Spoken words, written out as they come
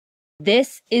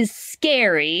This is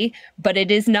scary, but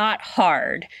it is not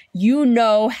hard. You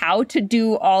know how to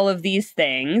do all of these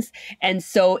things. And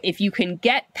so if you can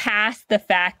get past the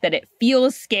fact that it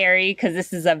feels scary because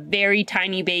this is a very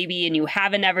tiny baby and you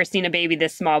haven't ever seen a baby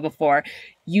this small before,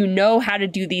 you know how to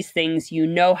do these things. You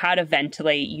know how to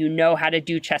ventilate. You know how to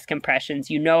do chest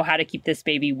compressions. You know how to keep this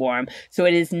baby warm. So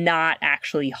it is not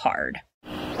actually hard.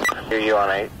 Here you on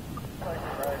 8.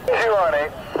 You on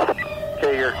 8.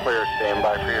 Okay, you're clear. Stand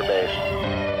by for your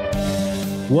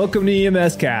base. Welcome to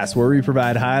EMScast, where we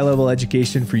provide high-level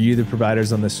education for you, the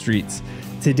providers on the streets.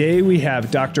 Today, we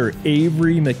have Dr.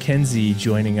 Avery MacKenzie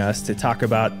joining us to talk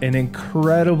about an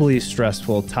incredibly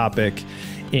stressful topic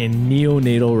in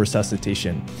neonatal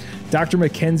resuscitation. Dr.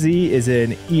 MacKenzie is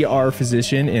an ER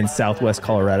physician in Southwest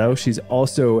Colorado. She's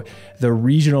also the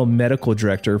regional medical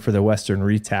director for the Western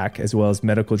RETAC, as well as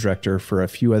medical director for a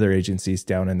few other agencies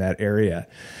down in that area.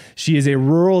 She is a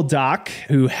rural doc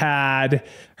who had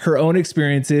her own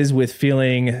experiences with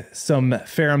feeling some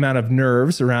fair amount of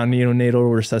nerves around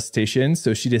neonatal resuscitation.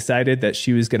 So she decided that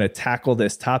she was going to tackle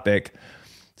this topic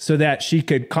so that she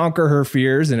could conquer her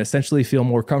fears and essentially feel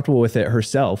more comfortable with it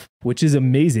herself, which is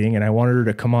amazing. And I wanted her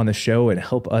to come on the show and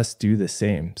help us do the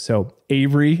same. So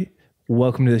Avery,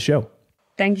 welcome to the show.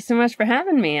 Thank you so much for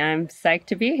having me. I'm psyched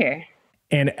to be here.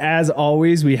 And as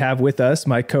always, we have with us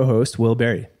my co-host, Will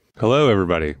Berry. Hello,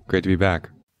 everybody. Great to be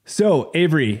back. So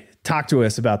Avery, talk to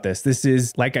us about this. This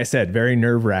is, like I said, very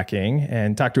nerve-wracking.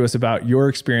 And talk to us about your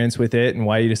experience with it and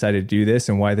why you decided to do this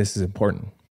and why this is important.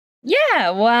 Yeah,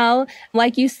 well,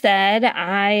 like you said,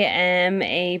 I am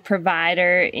a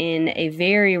provider in a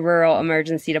very rural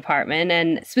emergency department,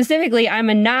 and specifically, I'm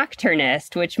a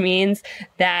nocturnist, which means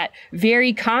that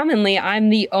very commonly, I'm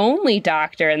the only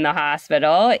doctor in the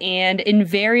hospital, and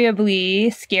invariably,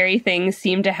 scary things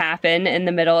seem to happen in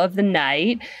the middle of the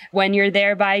night when you're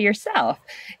there by yourself.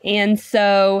 And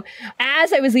so,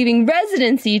 as I was leaving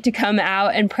residency to come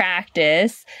out and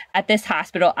practice at this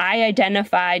hospital, I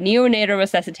identified neonatal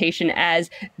resuscitation as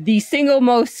the single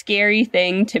most scary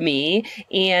thing to me.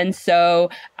 And so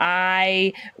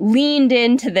I leaned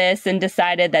into this and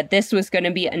decided that this was going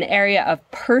to be an area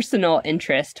of personal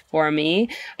interest for me.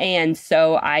 And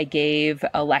so I gave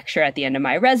a lecture at the end of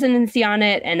my residency on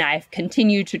it. And I've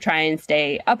continued to try and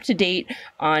stay up to date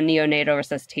on neonatal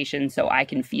resuscitation so I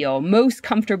can feel most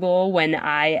comfortable when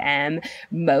I am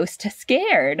most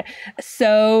scared.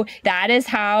 So that is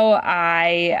how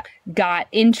I got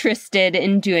interested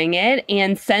in doing it.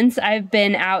 And since I've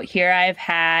been out here, I've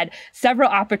had several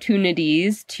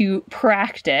opportunities to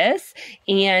practice.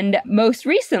 And most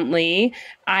recently,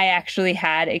 I actually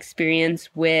had experience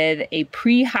with a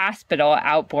pre-hospital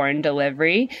outborn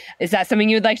delivery. Is that something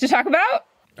you would like to talk about?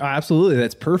 Oh, absolutely.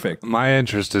 That's perfect. My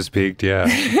interest has peaked, yeah.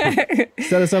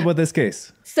 Set us up with this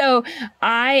case. So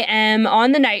I am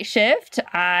on the night shift.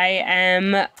 I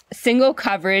am single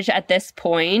coverage at this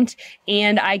point,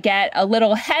 and I get a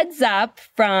little heads up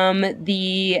from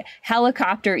the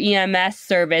helicopter EMS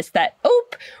service that,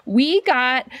 we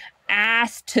got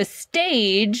asked to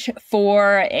stage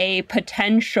for a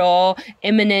potential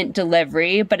imminent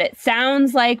delivery, but it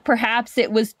sounds like perhaps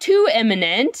it was too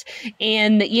imminent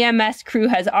and the EMS crew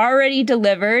has already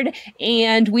delivered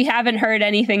and we haven't heard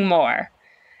anything more.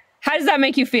 How does that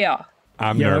make you feel?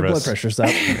 I'm nervous. My blood pressure's up.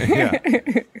 Yeah.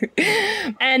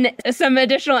 And some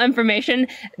additional information.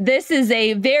 This is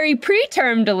a very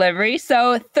preterm delivery,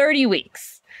 so 30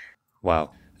 weeks.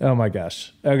 Wow. Oh my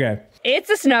gosh. Okay. It's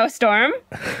a snowstorm.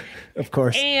 Of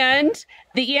course. And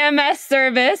the EMS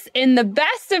service, in the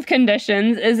best of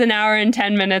conditions, is an hour and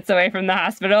 10 minutes away from the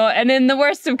hospital. And in the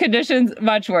worst of conditions,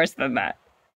 much worse than that.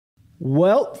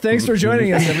 Well, thanks for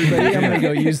joining us, everybody. I'm going to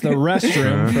go use the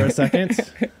restroom for a second.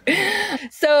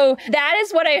 So that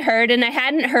is what I heard. And I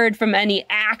hadn't heard from any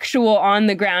actual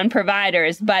on-the-ground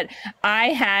providers, but I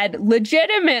had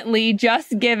legitimately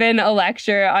just given a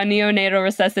lecture on neonatal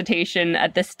resuscitation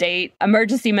at the State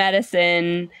Emergency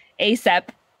Medicine ACEP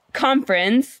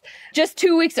conference just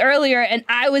 2 weeks earlier, and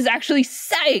I was actually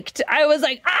psyched. I was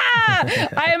like,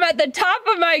 I am at the top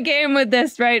of my game with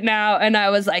this right now. And I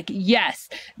was like, yes,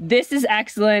 this is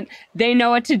excellent. They know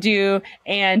what to do,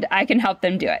 and I can help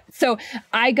them do it. So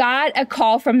I got a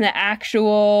call from the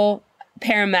actual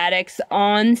paramedics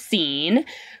on scene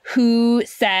who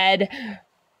said,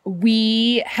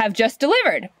 we have just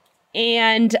delivered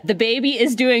and the baby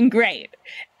is doing great.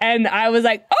 And I was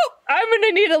like, I'm going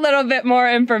to need a little bit more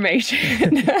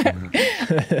information.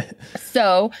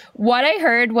 So what I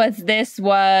heard was this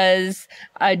was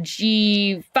a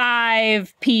G5,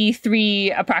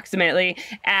 P3 approximately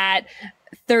at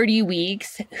 30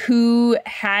 weeks who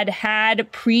had had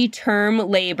preterm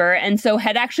labor and so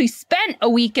had actually spent a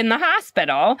week in the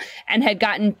hospital and had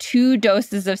gotten 2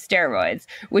 doses of steroids,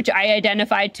 which I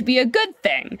identified to be a good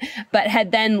thing, but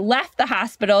had then left the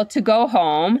hospital to go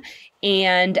home.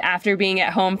 And after being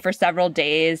at home for several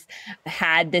days,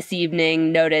 had this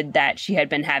evening noted that she had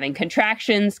been having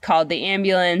contractions, called the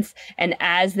ambulance, and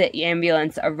as the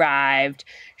ambulance arrived,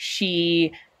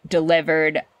 she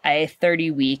delivered a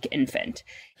 30-week infant.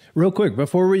 Real quick,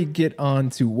 before we get on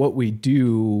to what we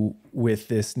do with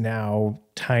this now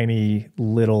tiny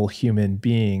little human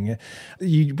being,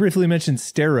 you briefly mentioned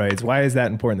steroids. Why is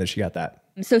that important that she got that?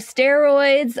 So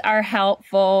steroids are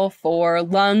helpful for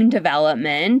lung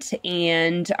development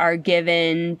and are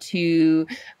given to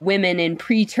women in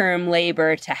preterm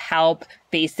labor to help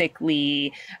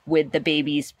basically with the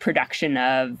baby's production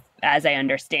of, as I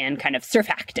understand, kind of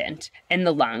surfactant in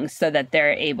the lungs so that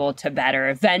they're able to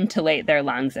better ventilate their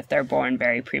lungs if they're born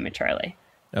very prematurely.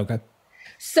 Okay.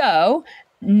 So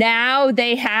now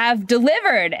they have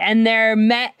delivered and they're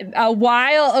a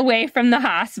while away from the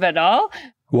hospital.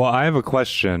 Well, I have a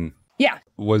question. Yeah.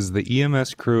 Was the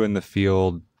EMS crew in the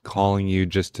field calling you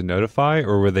just to notify,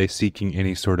 or were they seeking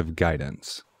any sort of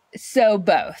guidance? So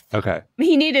both. Okay.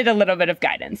 He needed a little bit of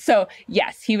guidance. So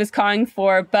yes, he was calling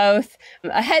for both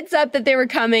a heads up that they were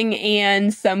coming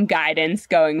and some guidance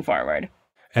going forward.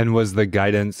 And was the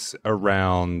guidance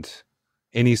around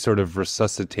any sort of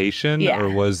resuscitation, Yeah. or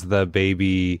was the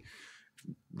baby,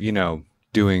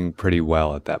 doing pretty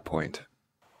well at that point?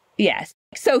 Yes.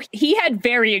 So he had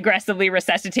very aggressively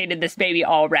resuscitated this baby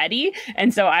already.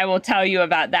 And so I will tell you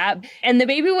about that. And the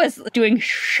baby was doing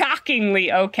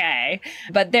shockingly okay.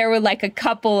 But there were like a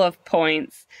couple of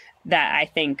points that I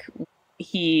think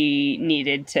he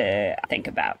needed to think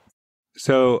about.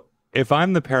 So if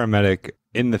I'm the paramedic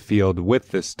in the field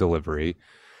with this delivery,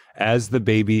 as the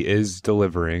baby is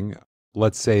delivering,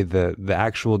 let's say the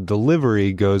actual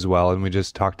delivery goes well, and we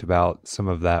just talked about some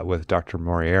of that with Dr.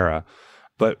 Moriera.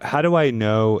 But how do I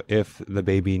know if the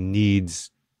baby needs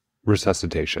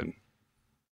resuscitation?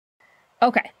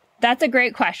 Okay, that's a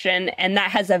great question. And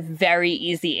that has a very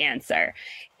easy answer.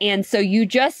 And so you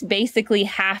just basically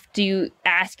have to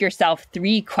ask yourself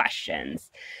 3 questions.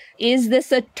 Is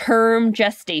this a term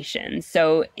gestation?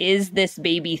 So is this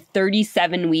baby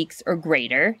 37 weeks or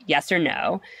greater? Yes or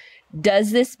no? Does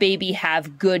this baby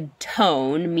have good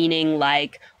tone, meaning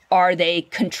like, are they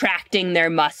contracting their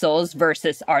muscles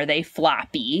versus are they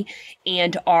floppy?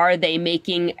 And are they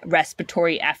making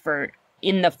respiratory effort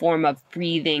in the form of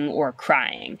breathing or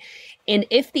crying? And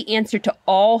if the answer to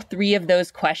all 3 of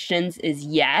those questions is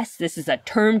yes, this is a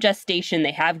term gestation,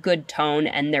 they have good tone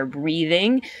and they're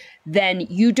breathing, then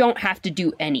you don't have to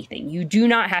do anything. You do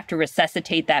not have to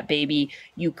resuscitate that baby.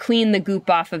 You clean the goop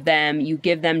off of them, you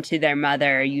give them to their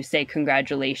mother, you say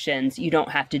congratulations. You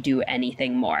don't have to do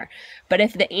anything more. But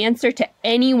if the answer to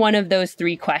any one of those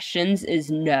 3 questions is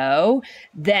no,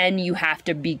 then you have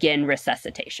to begin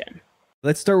resuscitation.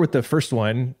 Let's start with the first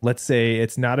one. Let's say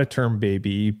it's not a term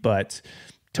baby, but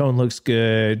tone looks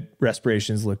good,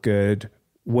 respirations look good.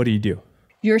 What do you do?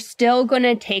 You're still going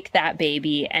to take that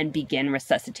baby and begin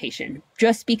resuscitation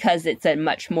just because it's a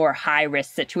much more high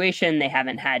risk situation. They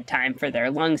haven't had time for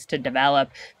their lungs to develop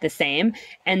the same.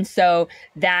 And so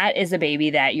that is a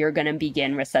baby that you're going to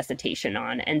begin resuscitation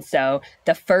on. And so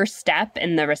the first step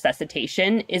in the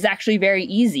resuscitation is actually very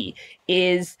easy,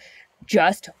 is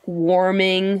just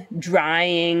warming,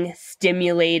 drying,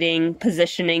 stimulating,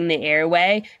 positioning the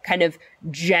airway, kind of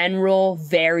general,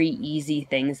 very easy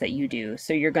things that you do.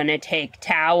 So you're going to take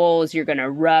towels, you're going to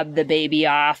rub the baby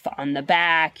off on the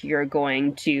back, you're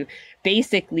going to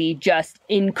basically just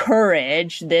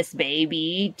encourage this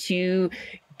baby to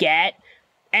get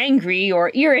angry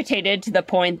or irritated to the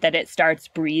point that it starts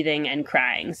breathing and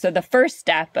crying. So the first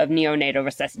step of neonatal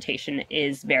resuscitation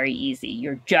is very easy.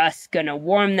 You're just going to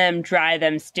warm them, dry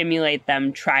them, stimulate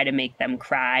them, try to make them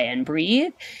cry and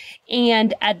breathe.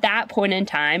 And at that point in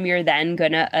time, you're then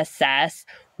going to assess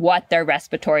what their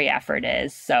respiratory effort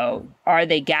is. So are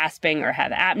they gasping or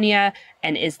have apnea?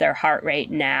 And is their heart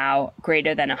rate now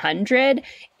greater than 100?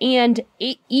 And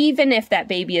even if that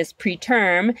baby is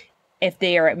preterm, if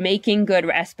they are making good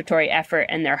respiratory effort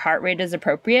and their heart rate is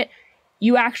appropriate,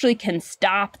 you actually can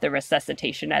stop the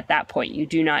resuscitation at that point. You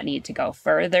do not need to go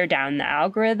further down the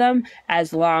algorithm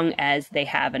as long as they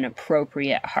have an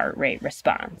appropriate heart rate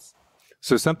response.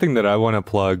 So something that I want to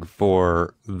plug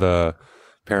for the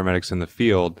paramedics in the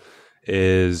field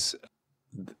is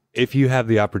if you have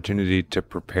the opportunity to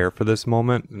prepare for this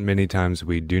moment, many times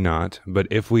we do not, but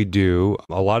if we do,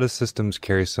 a lot of systems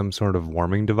carry some sort of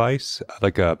warming device,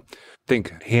 like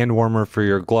think hand warmer for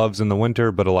your gloves in the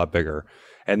winter, but a lot bigger.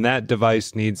 And that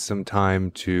device needs some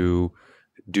time to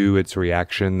do its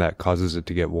reaction that causes it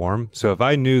to get warm. So if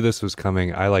I knew this was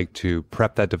coming, I like to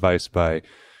prep that device by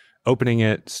opening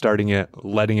it, starting it,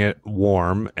 letting it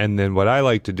warm. And then what I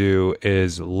like to do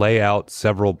is lay out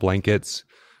several blankets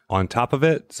on top of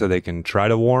it so they can try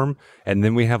to warm. And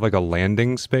then we have like a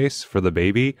landing space for the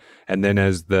baby. And then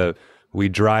as we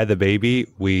dry the baby,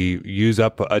 we use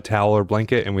up a towel or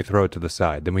blanket and we throw it to the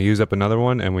side. Then we use up another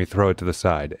one and we throw it to the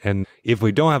side. And if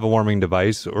we don't have a warming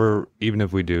device, or even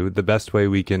if we do, the best way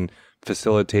we can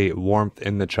facilitate warmth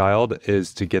in the child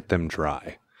is to get them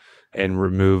dry and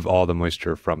remove all the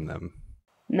moisture from them.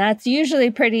 And that's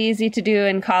usually pretty easy to do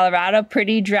in Colorado,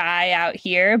 pretty dry out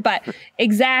here, but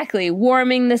exactly,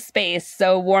 warming the space.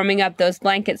 So warming up those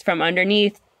blankets from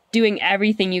underneath, doing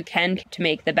everything you can to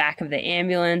make the back of the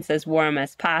ambulance as warm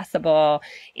as possible,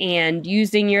 and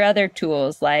using your other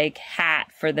tools like hat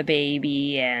for the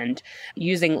baby and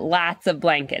using lots of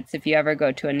blankets. If you ever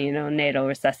go to a neonatal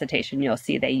resuscitation, you'll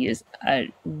see they use a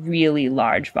really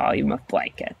large volume of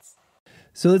blankets.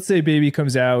 So let's say baby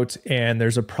comes out and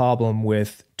there's a problem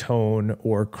with tone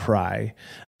or cry,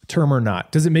 term or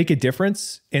not. Does it make a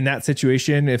difference in that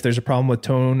situation if there's a problem with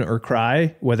tone or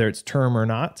cry, whether it's term or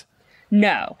not?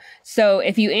 No. So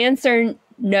if you answer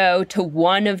no to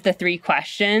one of the three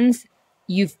questions,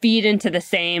 you feed into the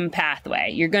same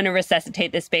pathway. You're going to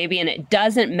resuscitate this baby, and it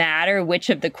doesn't matter which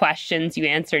of the questions you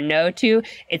answer no to.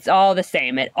 It's all the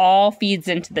same. It all feeds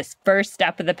into this first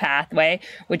step of the pathway,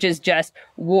 which is just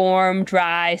warm,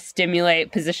 dry,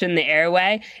 stimulate, position the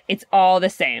airway. It's all the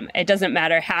same. It doesn't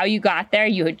matter how you got there.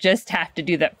 You just have to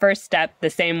do that first step the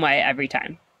same way every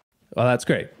time. Well, that's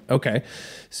great. Okay.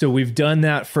 So we've done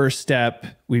that first step.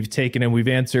 We've taken and we've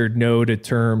answered no to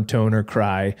term, tone, or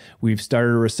cry. We've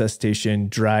started a resuscitation,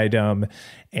 dried them.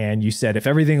 And you said if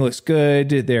everything looks good,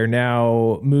 they're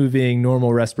now moving,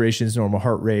 normal respirations, normal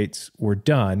heart rates, we're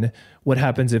done. What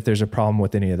happens if there's a problem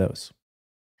with any of those?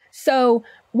 So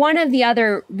one of the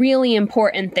other really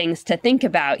important things to think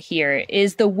about here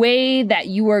is the way that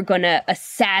you are going to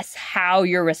assess how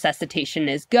your resuscitation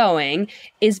is going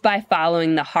is by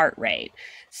following the heart rate.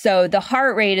 So the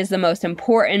heart rate is the most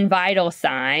important vital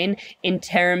sign in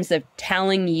terms of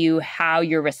telling you how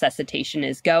your resuscitation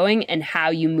is going and how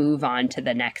you move on to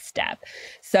the next step.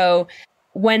 So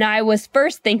when I was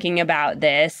first thinking about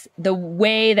this, the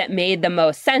way that made the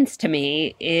most sense to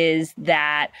me is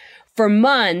that for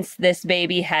months, this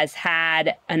baby has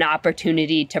had an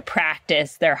opportunity to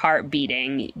practice their heart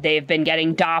beating. They've been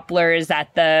getting Dopplers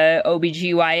at the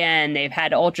OBGYN. They've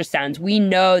had ultrasounds. We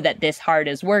know that this heart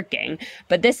is working,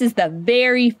 but this is the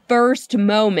very first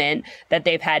moment that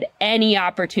they've had any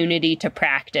opportunity to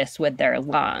practice with their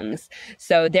lungs.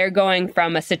 So they're going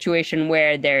from a situation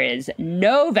where there is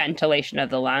no ventilation of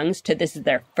the lungs to this is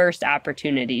their first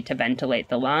opportunity to ventilate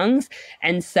the lungs.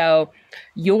 And so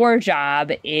your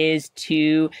job is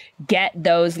to get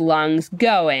those lungs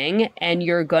going, and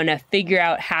you're going to figure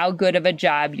out how good of a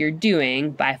job you're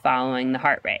doing by following the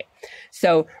heart rate.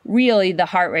 So really, the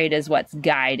heart rate is what's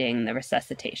guiding the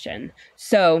resuscitation.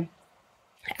 So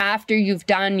after you've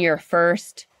done your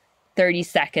first 30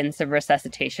 seconds of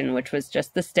resuscitation, which was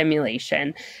just the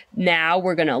stimulation. Now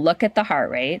we're going to look at the heart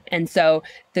rate. And so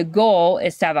the goal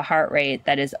is to have a heart rate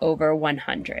that is over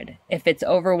 100. If it's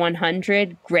over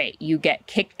 100, great. You get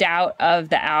kicked out of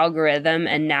the algorithm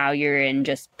and now you're in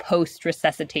just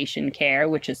post-resuscitation care,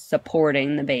 which is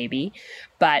supporting the baby.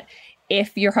 But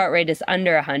if your heart rate is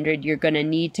under 100, you're going to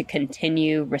need to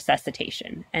continue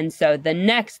resuscitation. And so the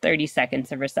next 30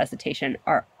 seconds of resuscitation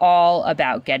are all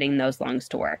about getting those lungs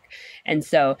to work. And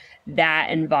so that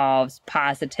involves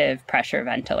positive pressure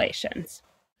ventilations.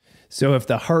 So if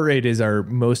the heart rate is our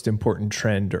most important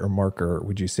trend or marker,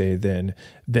 would you say then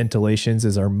ventilations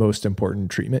is our most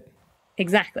important treatment?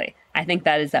 Exactly. I think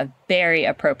that is a very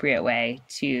appropriate way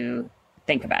to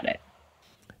think about it.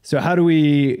 So how do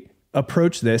we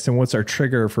approach this, and what's our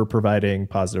trigger for providing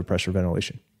positive pressure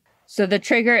ventilation? So the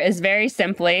trigger is very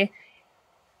simply,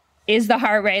 is the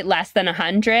heart rate less than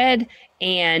 100?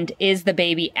 And is the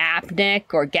baby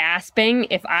apneic or gasping?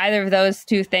 If either of those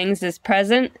two things is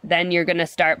present, then you're going to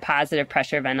start positive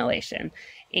pressure ventilation.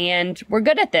 And we're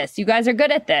good at this. You guys are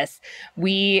good at this.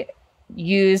 We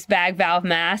use bag valve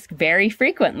mask very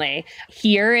frequently.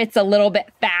 Here, it's a little bit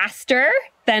faster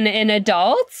than in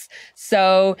adults.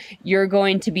 So you're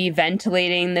going to be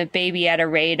ventilating the baby at a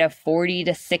rate of 40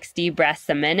 to 60 breaths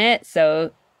a minute.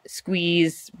 So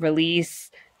squeeze,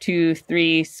 release, 2,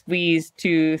 3, squeeze,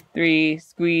 2, 3,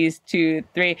 squeeze, 2,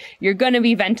 3. You're going to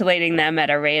be ventilating them at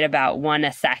a rate about 1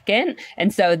 a second.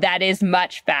 And so that is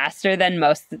much faster than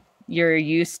most you're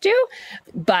used to.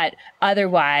 But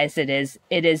otherwise, it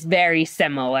is very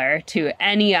similar to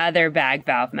any other bag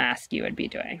valve mask you would be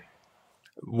doing.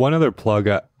 One other plug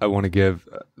I want to give.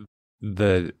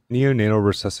 The Neonatal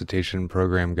Resuscitation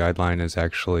Program guideline is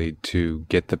actually to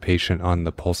get the patient on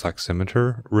the pulse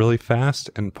oximeter really fast.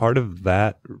 And part of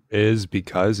that is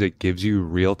because it gives you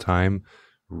real-time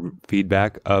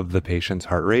feedback of the patient's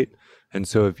heart rate. And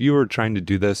so if you were trying to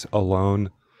do this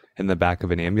alone in the back of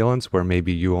an ambulance where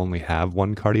maybe you only have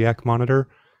one cardiac monitor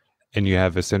and you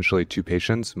have essentially two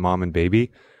patients, mom and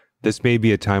baby, this may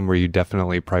be a time where you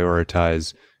definitely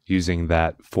prioritize using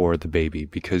that for the baby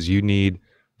because you need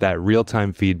that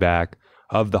real-time feedback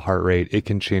of the heart rate. It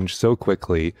can change so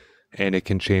quickly and it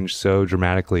can change so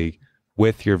dramatically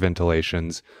with your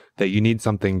ventilations that you need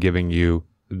something giving you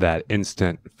that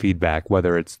instant feedback,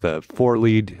 whether it's the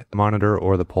 4-lead monitor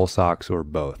or the pulse ox or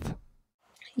both.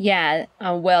 Yeah,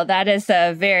 well, that is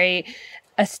a very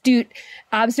astute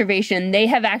observation. They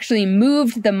have actually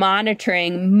moved the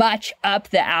monitoring much up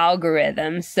the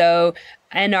algorithm. So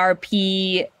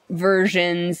NRP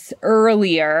versions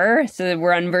earlier, so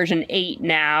we're on version 8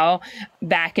 now.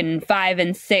 Back in 5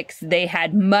 and 6, they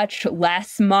had much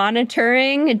less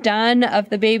monitoring done of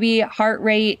the baby heart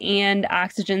rate and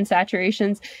oxygen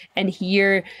saturations. And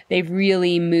here they've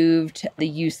really moved the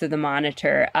use of the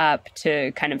monitor up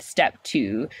to kind of step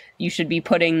 2. You should be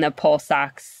putting the pulse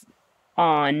ox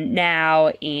on now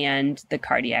and the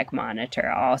cardiac monitor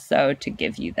also to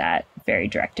give you that very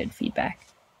directed feedback.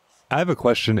 I have a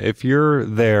question. If you're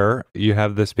there, you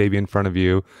have this baby in front of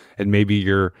you, and maybe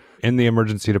you're in the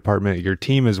emergency department, your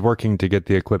team is working to get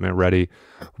the equipment ready.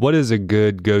 What is a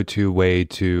good go-to way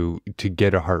to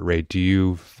get a heart rate? Do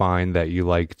you find that you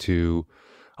like to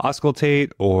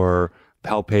auscultate or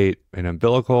palpate an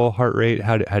umbilical heart rate?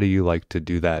 How do you like to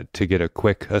do that to get a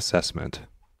quick assessment?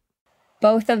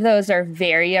 Both of those are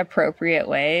very appropriate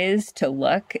ways to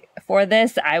look for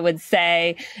this. I would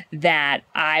say that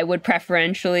I would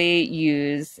preferentially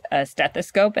use a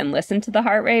stethoscope and listen to the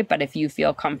heart rate, but if you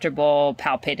feel comfortable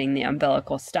palpating the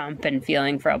umbilical stump and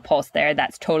feeling for a pulse there,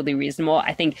 that's totally reasonable.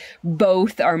 I think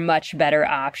both are much better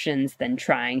options than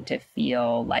trying to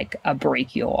feel like a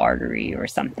brachial artery or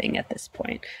something at this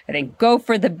point. I think go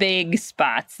for the big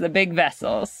spots, the big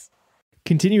vessels.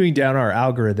 Continuing down our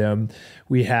algorithm,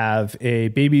 we have a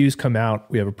baby who's come out.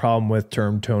 We have a problem with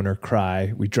term, tone, or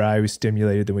cry. We dry, we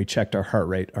stimulated, then we checked our heart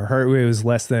rate. Our heart rate was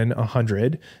less than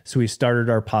 100. So we started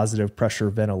our positive pressure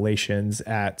ventilations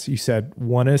at, you said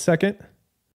 1 a second?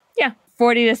 Yeah,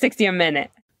 40 to 60 a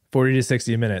minute. 40 to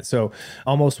 60 a minute. So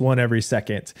almost 1 every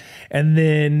second. And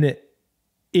then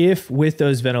if with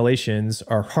those ventilations,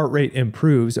 our heart rate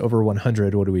improves over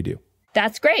 100, what do we do?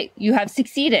 That's great. You have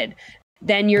succeeded.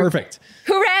 Then you're perfect.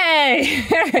 Hooray!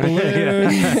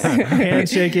 Balloons,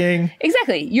 handshaking.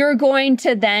 Exactly. You're going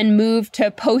to then move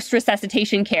to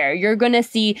post-resuscitation care. You're going to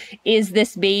see, is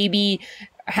this baby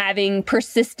having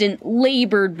persistent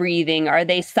labored breathing? Are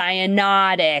they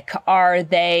cyanotic? Are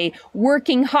they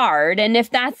working hard? And if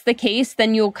that's the case,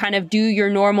 then you'll kind of do your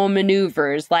normal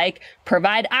maneuvers like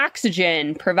provide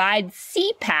oxygen, provide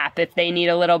CPAP if they need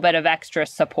a little bit of extra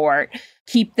support.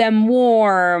 Keep them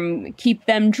warm, keep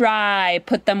them dry,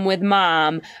 put them with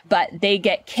mom, but they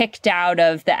get kicked out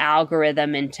of the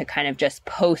algorithm into kind of just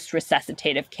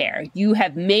post-resuscitative care. You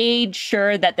have made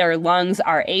sure that their lungs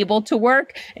are able to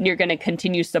work and you're going to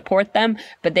continue to support them,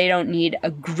 but they don't need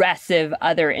aggressive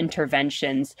other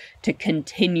interventions to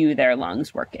continue their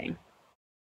lungs working.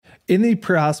 In the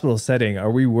pre-hospital setting,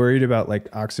 are we worried about like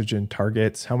oxygen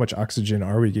targets? How much oxygen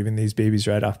are we giving these babies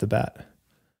right off the bat?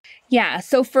 Yeah,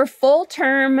 so for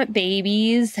full-term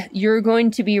babies, you're going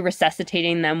to be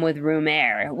resuscitating them with room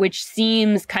air, which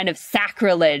seems kind of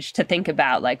sacrilege to think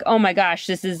about. Like, oh my gosh,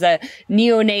 this is a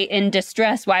neonate in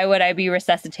distress. Why would I be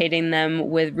resuscitating them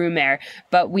with room air?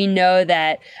 But we know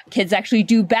that kids actually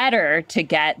do better to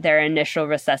get their initial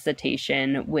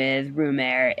resuscitation with room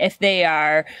air. If they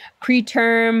are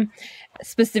preterm,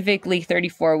 specifically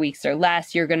 34 weeks or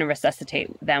less, you're going to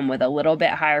resuscitate them with a little bit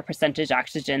higher percentage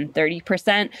oxygen,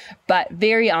 30%. But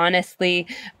very honestly,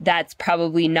 that's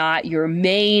probably not your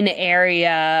main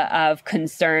area of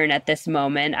concern at this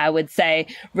moment. I would say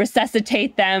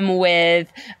resuscitate them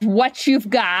with what you've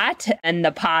got, and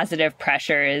the positive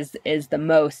pressure is the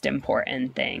most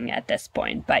important thing at this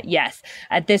point. But yes,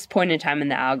 at this point in time in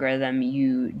the algorithm,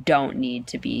 you don't need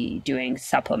to be doing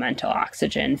supplemental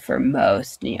oxygen for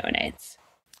most neonates.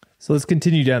 So let's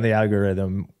continue down the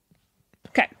algorithm.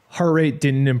 Okay. Heart rate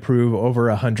didn't improve over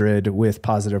 100 with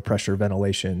positive pressure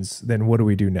ventilations. Then what do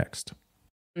we do next?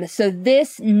 So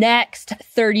this next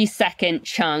 30-second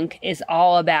chunk is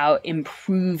all about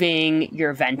improving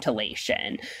your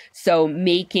ventilation. So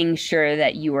making sure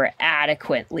that you are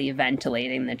adequately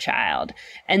ventilating the child.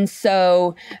 And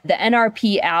so the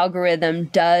NRP algorithm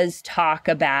does talk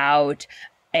about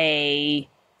a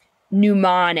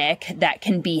mnemonic that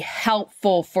can be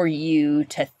helpful for you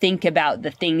to think about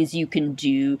the things you can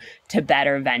do to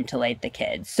better ventilate the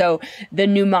kids. So the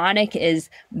mnemonic is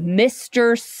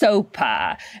Mr.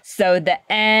 SOPA. So the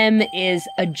M is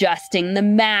adjusting the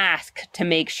mask to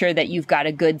make sure that you've got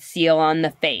a good seal on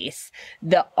the face.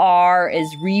 The R is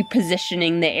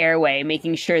repositioning the airway,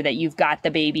 making sure that you've got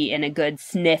the baby in a good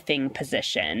sniffing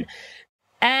position.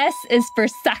 S is for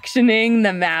suctioning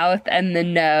the mouth and the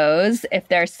nose if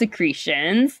there are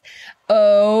secretions.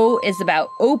 O is about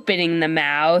opening the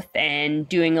mouth and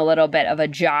doing a little bit of a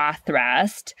jaw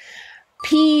thrust.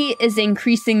 P is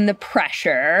increasing the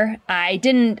pressure. I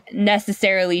didn't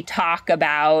necessarily talk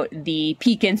about the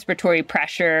peak inspiratory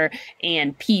pressure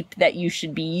and PEEP that you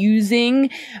should be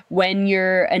using when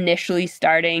you're initially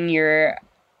starting your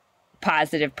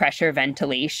positive pressure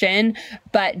ventilation,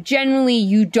 but generally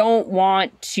you don't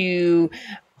want to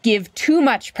give too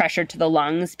much pressure to the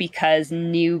lungs because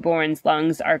newborns'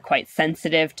 lungs are quite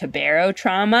sensitive to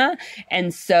barotrauma.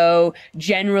 And so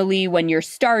generally when you're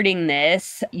starting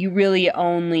this, you really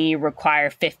only require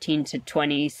 15 to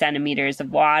 20 centimeters of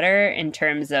water in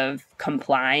terms of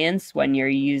compliance when you're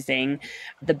using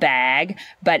the bag.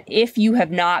 But if you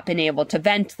have not been able to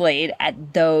ventilate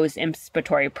at those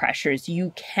inspiratory pressures,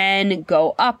 you can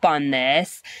go up on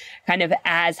this kind of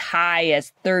as high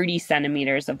as 30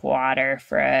 centimeters of water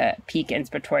for a peak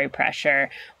inspiratory pressure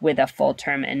with a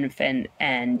full-term infant,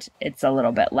 and it's a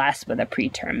little bit less with a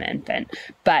preterm infant.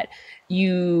 But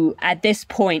you, at this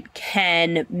point,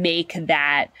 can make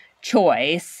that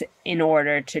choice in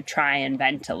order to try and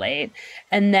ventilate.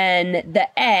 And then the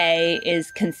A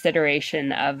is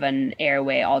consideration of an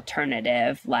airway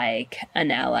alternative like an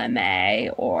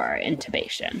LMA or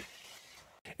intubation.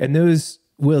 And those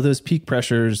peak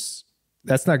pressures,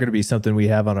 that's not going to be something we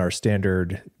have on our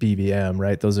standard BVM,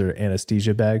 right? Those are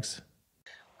anesthesia bags?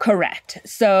 Correct.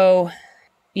 So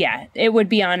yeah, it would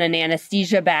be on an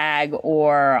anesthesia bag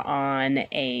or on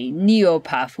a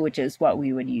neopuff, which is what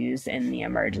we would use in the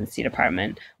emergency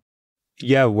department.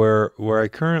 Yeah, where I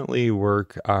currently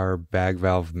work, our bag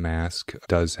valve mask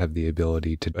does have the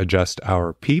ability to adjust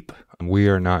our PEEP. We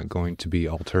are not going to be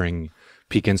altering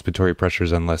peak inspiratory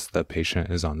pressures unless the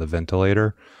patient is on the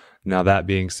ventilator. Now, that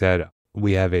being said,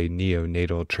 we have a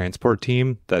neonatal transport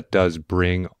team that does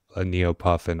bring a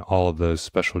neopuff and all of those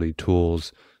specialty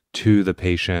tools to the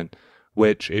patient,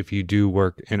 which if you do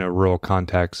work in a rural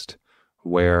context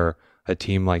where a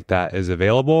team like that is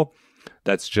available,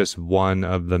 that's just one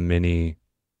of the many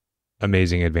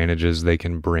amazing advantages they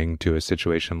can bring to a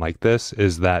situation like this,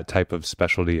 is that type of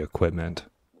specialty equipment.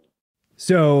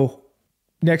 So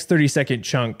next 30-second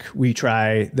chunk, we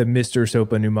try the Mr.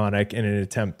 SOPA mnemonic in an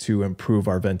attempt to improve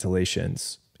our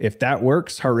ventilations. If that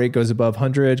works, heart rate goes above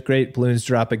 100, great, balloons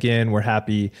drop again, we're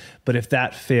happy. But if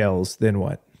that fails, then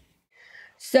what?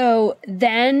 So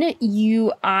then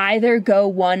you either go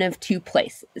one of two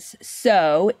places.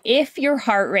 So if your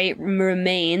heart rate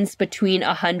remains between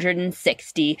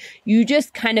 160, you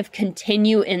just kind of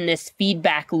continue in this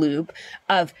feedback loop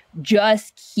of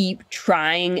just keep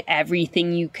trying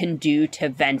everything you can do to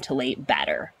ventilate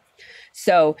better.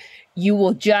 So you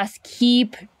will just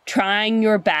keep trying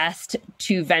your best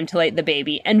to ventilate the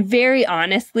baby. And very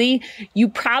honestly, you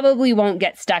probably won't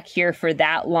get stuck here for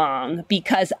that long,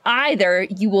 because either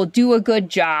you will do a good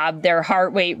job, their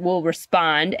heart rate will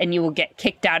respond, and you will get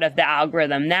kicked out of the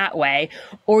algorithm that way,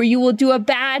 or you will do a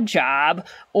bad job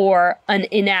or an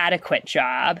inadequate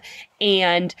job,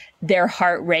 and their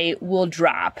heart rate will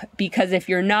drop. Because if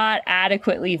you're not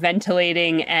adequately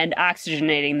ventilating and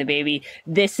oxygenating the baby,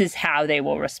 this is how they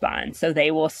will respond. So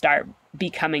they will start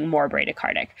becoming more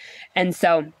bradycardic. And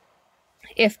so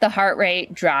if the heart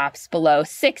rate drops below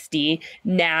 60,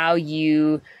 now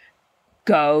you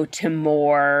go to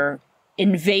more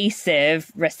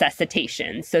invasive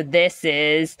resuscitation. So this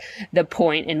is the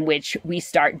point in which we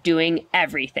start doing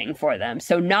everything for them.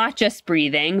 So not just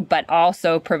breathing, but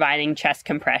also providing chest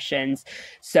compressions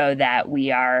so that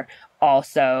we are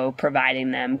also providing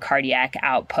them cardiac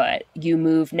output. You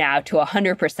move now to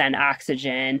 100%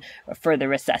 oxygen for the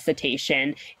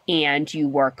resuscitation, and you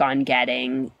work on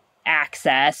getting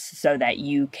access so that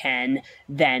you can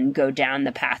then go down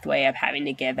the pathway of having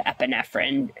to give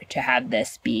epinephrine to have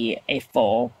this be a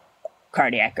full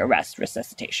cardiac arrest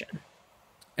resuscitation.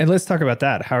 And let's talk about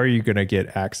that. How are you going to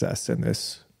get access in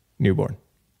this newborn?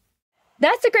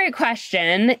 That's a great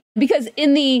question, because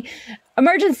in the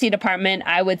emergency department,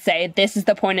 I would say this is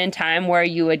the point in time where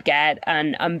you would get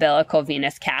an umbilical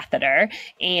venous catheter,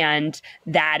 and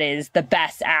that is the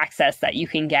best access that you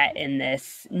can get in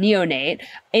this neonate.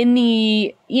 In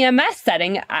the EMS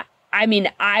setting,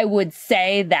 I would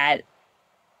say that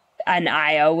an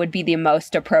IO would be the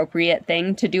most appropriate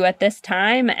thing to do at this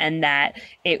time, and that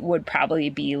it would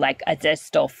probably be like a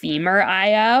distal femur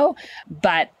IO,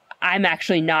 but I'm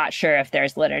actually not sure if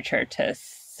there's literature to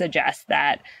suggest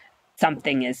that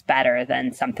something is better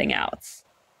than something else.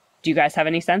 Do you guys have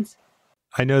any sense?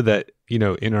 I know that,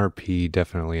 NRP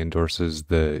definitely endorses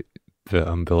the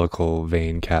umbilical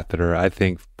vein catheter. I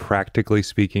think practically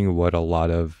speaking, what a lot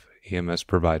of EMS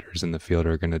providers in the field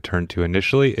are going to turn to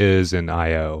initially is an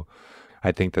IO.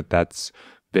 I think that that's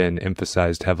been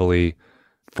emphasized heavily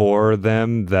for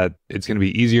them, that it's going to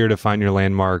be easier to find your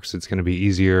landmarks. It's going to be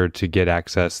easier to get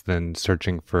access than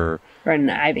searching for an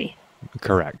IV.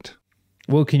 Correct.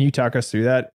 Well, can you talk us through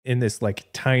that? In this like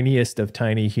tiniest of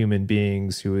tiny human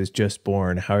beings who is just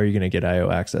born, how are you going to get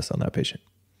IO access on that patient?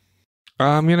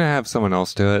 I'm going to have someone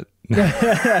else do it. Good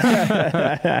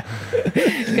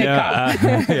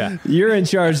call. Yeah. You're in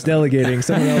charge delegating.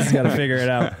 Someone else has got to figure it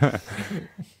out.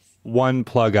 One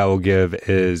plug I will give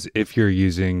is if you're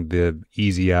using the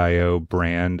EasyIO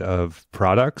brand of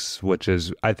products, which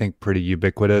is, I think, pretty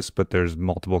ubiquitous, but there's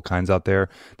multiple kinds out there.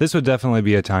 This would definitely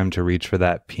be a time to reach for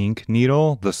that pink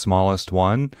needle, the smallest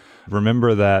one.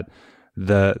 Remember that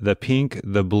the pink,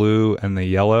 the blue, and the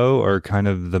yellow are kind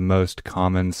of the most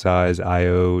common size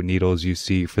IO needles you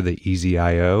see for the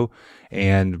EasyIO.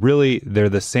 And really, they're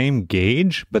the same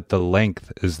gauge, but the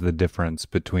length is the difference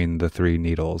between the three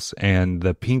needles. And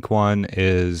the pink one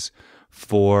is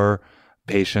for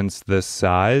patients this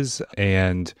size.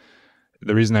 And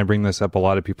the reason I bring this up, a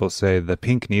lot of people say the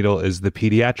pink needle is the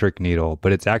pediatric needle,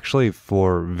 but it's actually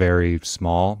for very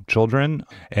small children.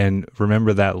 And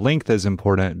remember that length is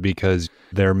important because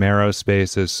their marrow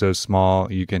space is so small.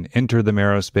 You can enter the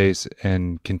marrow space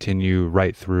and continue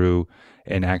right through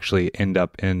and actually end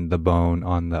up in the bone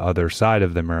on the other side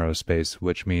of the marrow space,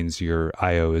 which means your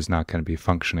IO is not going to be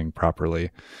functioning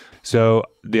properly. So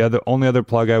the only other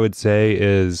plug I would say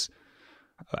is,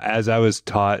 as I was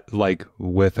taught, like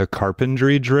with a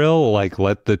carpentry drill, like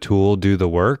let the tool do the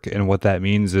work. And what that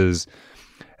means is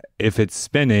if it's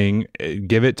spinning,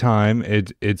 give it time.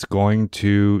 It's going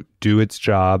to do its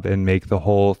job and make the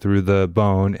hole through the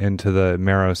bone into the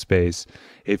marrow space.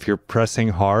 If you're pressing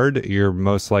hard, you're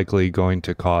most likely going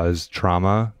to cause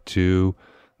trauma to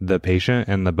the patient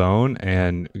and the bone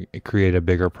and create a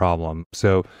bigger problem.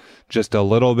 So just a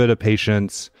little bit of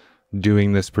patience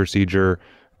doing this procedure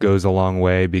goes a long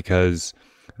way, because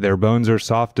their bones are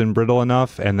soft and brittle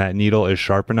enough and that needle is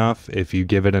sharp enough. If you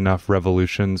give it enough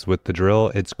revolutions with the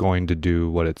drill, it's going to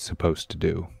do what it's supposed to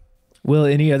do. Will,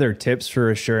 any other tips for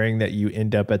assuring that you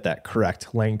end up at that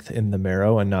correct length in the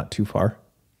marrow and not too far?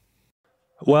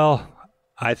 Well,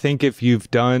 I think if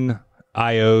you've done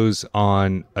IOs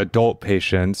on adult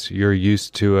patients, you're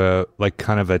used to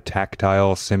a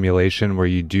tactile simulation where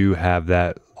you do have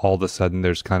that. All of a sudden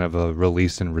there's kind of a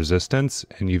release and resistance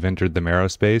and you've entered the marrow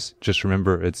space. Just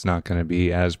remember, it's not going to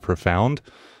be as profound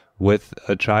with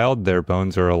a child. Their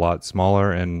bones are a lot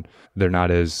smaller and they're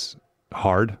not as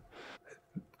hard.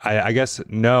 I guess,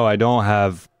 no, I don't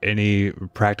have any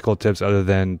practical tips other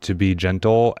than to be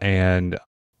gentle. And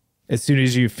as soon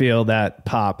as you feel that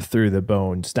pop through the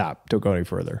bone, stop. Don't go any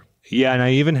further. Yeah, and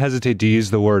I even hesitate to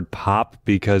use the word pop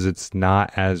because it's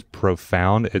not as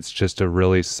profound. It's just a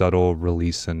really subtle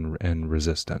release and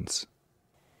resistance.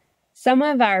 Some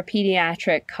of our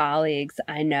pediatric colleagues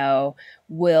I know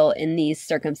will, in these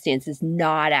circumstances,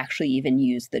 not actually even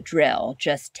use the drill,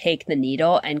 just take the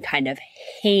needle and kind of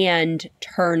hand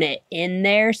turn it in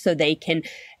there so they can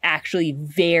actually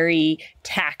very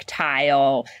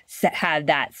tactile have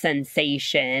that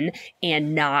sensation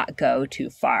and not go too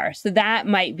far. So that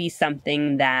might be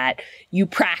something that you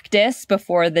practice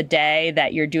before the day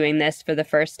that you're doing this for the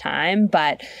first time.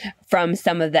 But from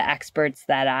some of the experts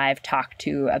that I've talked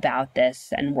to about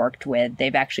this and worked with,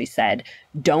 they've actually said,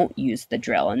 don't use the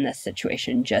drill in this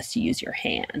situation, just use your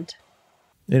hand.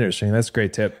 Interesting. That's a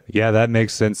great tip. Yeah, that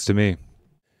makes sense to me.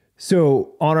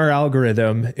 So on our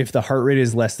algorithm, if the heart rate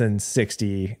is less than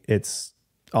 60, it's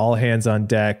all hands on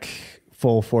deck,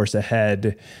 full force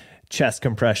ahead, chest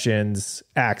compressions,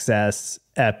 access,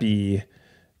 epi,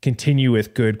 continue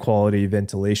with good quality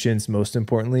ventilations, most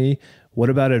importantly. What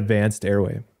about advanced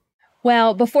airway?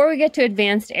 Well, before we get to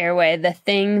advanced airway, the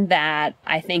thing that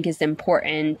I think is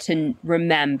important to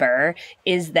remember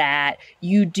is that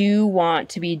you do want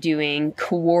to be doing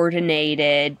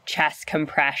coordinated chest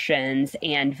compressions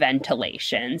and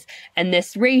ventilations. And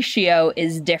this ratio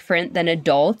is different than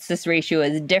adults. This ratio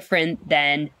is different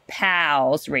than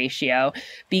PALS ratio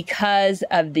because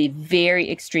of the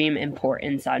very extreme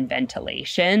importance on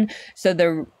ventilation. So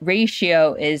the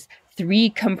ratio is 3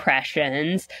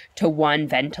 compressions to 1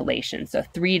 ventilation. So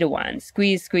 3 to 1,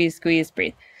 squeeze, squeeze, squeeze,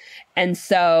 breathe. And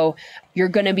so you're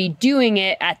going to be doing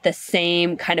it at the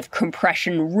same kind of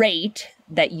compression rate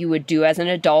that you would do as an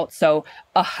adult. So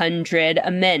 100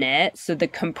 a minute. So the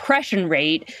compression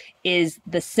rate is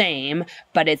the same,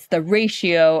 but it's the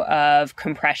ratio of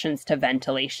compressions to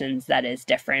ventilations that is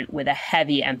different, with a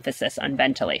heavy emphasis on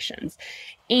ventilations.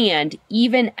 And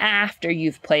even after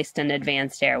you've placed an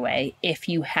advanced airway, if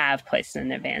you have placed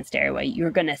an advanced airway, you're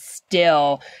going to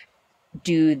still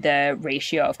do the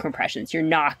ratio of compressions. You're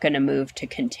not going to move to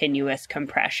continuous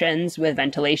compressions with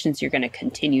ventilations. You're going to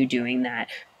continue doing that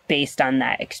based on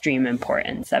that extreme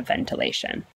importance of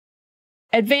ventilation.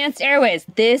 Advanced airways.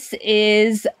 This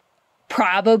is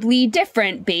probably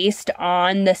different based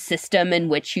on the system in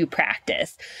which you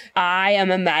practice. I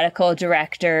am a medical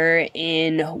director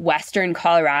in Western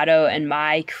Colorado, and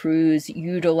my crews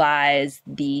utilize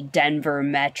the Denver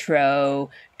Metro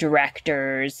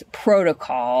director's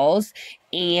protocols.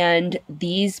 And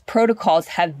these protocols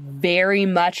have very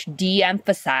much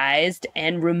de-emphasized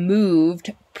and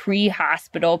removed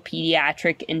pre-hospital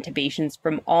pediatric intubations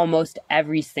from almost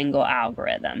every single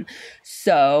algorithm.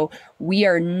 So we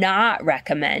are not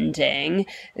recommending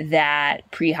that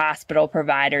pre-hospital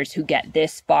providers who get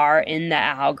this far in the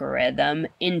algorithm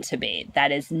intubate.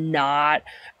 That is not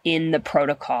in the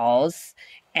protocols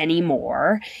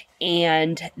anymore.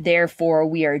 And therefore,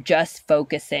 we are just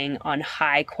focusing on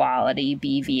high quality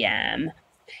BVM.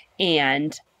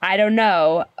 And I don't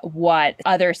know what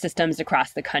other systems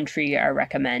across the country are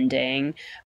recommending.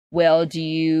 Will, do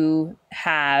you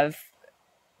have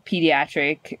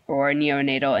pediatric or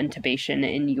neonatal intubation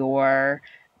in your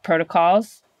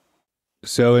protocols?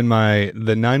 So in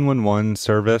the 911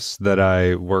 service that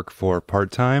I work for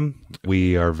part-time,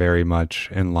 we are very much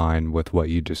in line with what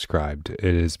you described.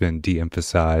 It has been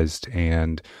de-emphasized,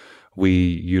 and we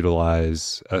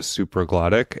utilize a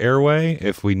supraglottic airway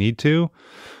if we need to.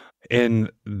 In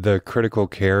the critical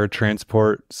care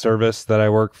transport service that I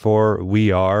work for,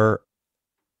 we are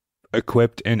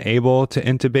equipped and able to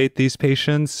intubate these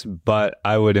patients, but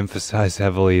I would emphasize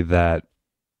heavily that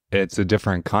it's a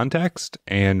different context,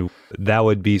 and that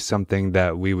would be something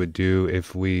that we would do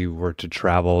if we were to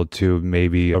travel to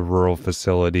maybe a rural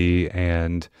facility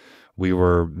and we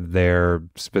were there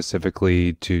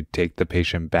specifically to take the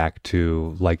patient back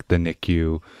to like the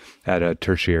NICU at a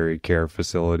tertiary care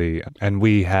facility. And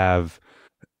we have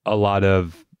a lot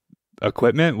of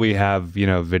equipment. We have,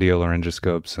 video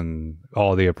laryngoscopes and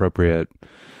all the appropriate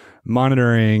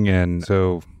monitoring. And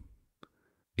so,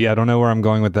 I don't know where I'm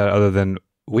going with that other than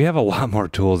we have a lot more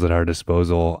tools at our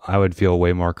disposal. I would feel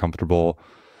way more comfortable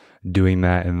doing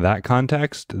that in that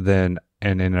context and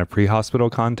in a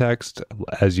pre-hospital context.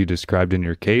 As you described in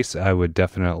your case, I would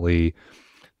definitely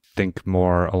think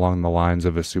more along the lines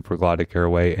of a supraglottic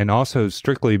airway, and also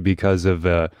strictly because of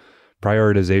a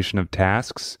prioritization of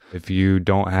tasks. If you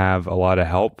don't have a lot of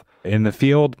help in the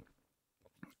field,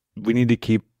 we need to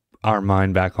keep our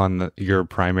mind back on your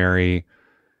primary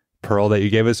pearl that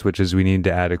you gave us, which is we need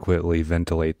to adequately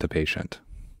ventilate the patient.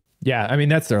 Yeah, I mean,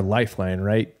 that's their lifeline,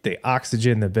 right? The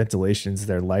oxygen, the ventilation is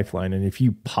their lifeline. And if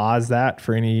you pause that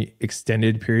for any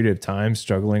extended period of time,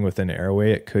 struggling with an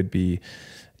airway, it could be,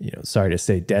 sorry to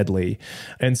say, deadly.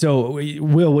 And so,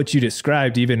 Will, what you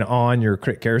described even on your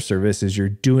crit care service is you're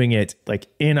doing it like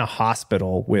in a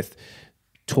hospital with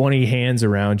 20 hands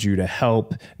around you to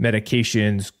help,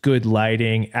 medications, good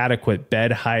lighting, adequate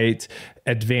bed height,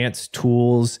 advanced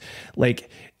tools. Like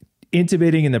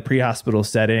intubating in the pre-hospital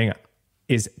setting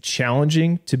is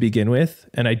challenging to begin with.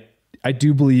 And I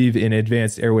do believe in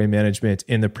advanced airway management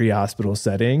in the pre-hospital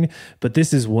setting, but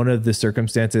this is one of the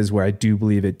circumstances where I do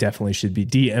believe it definitely should be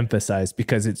de-emphasized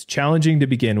because it's challenging to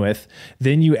begin with.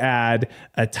 Then you add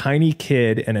a tiny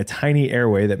kid and a tiny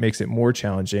airway that makes it more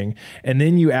challenging. And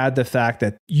then you add the fact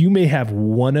that you may have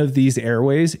one of these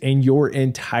airways in your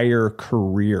entire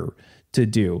career to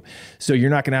do. So you're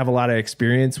not going to have a lot of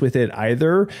experience with it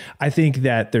either. I think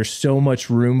that there's so much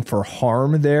room for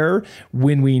harm there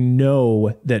when we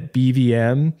know that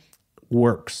BVM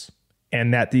works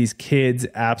and that these kids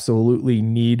absolutely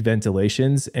need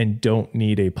ventilations and don't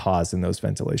need a pause in those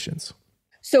ventilations.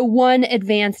 So one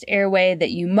advanced airway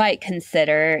that you might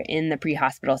consider in the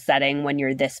pre-hospital setting when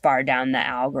you're this far down the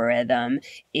algorithm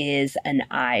is an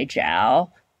eye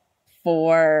gel.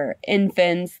 For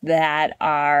infants that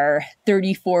are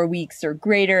 34 weeks or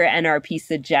greater, NRP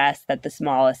suggests that the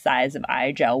smallest size of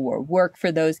eye gel will work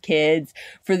for those kids.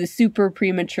 For the super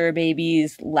premature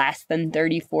babies, less than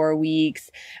 34 weeks,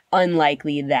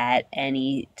 unlikely that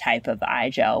any type of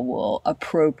eye gel will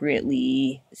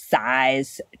appropriately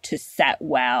size to set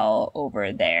well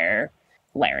over their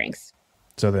larynx.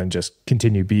 So then just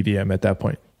continue BVM at that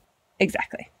point.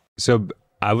 Exactly. So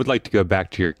I would like to go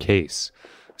back to your case.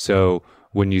 So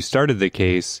when you started the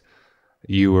case,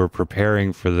 you were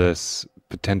preparing for this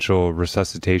potential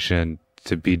resuscitation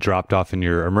to be dropped off in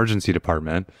your emergency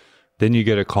department. Then you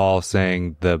get a call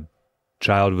saying the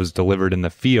child was delivered in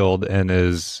the field and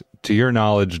is, to your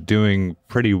knowledge, doing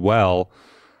pretty well.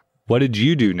 What did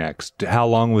you do next? How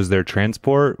long was their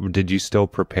transport? Did you still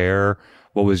prepare?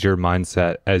 What was your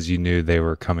mindset as you knew they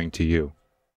were coming to you?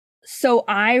 So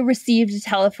I received a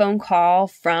telephone call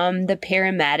from the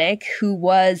paramedic who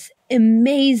was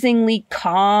amazingly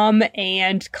calm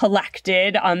and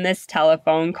collected on this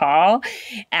telephone call,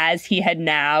 as he had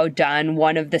now done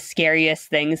one of the scariest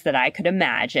things that I could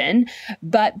imagine.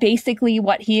 But basically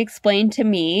what he explained to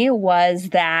me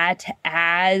was that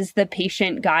as the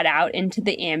patient got out into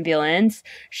the ambulance,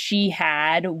 she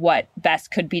had what best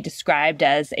could be described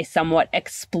as a somewhat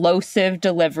explosive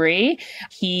delivery.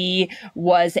 He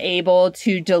was able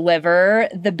to deliver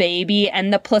the baby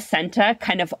and the placenta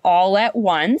kind of all at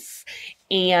once.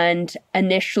 And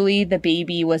initially, the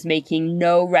baby was making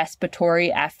no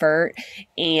respiratory effort.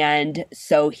 And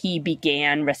so he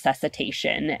began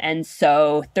resuscitation. And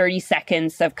so 30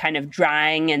 seconds of kind of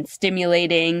drying and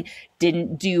stimulating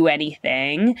didn't do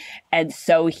anything. And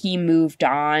so he moved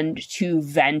on to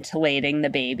ventilating the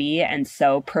baby. And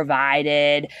so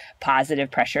provided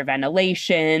positive pressure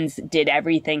ventilations, did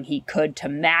everything he could to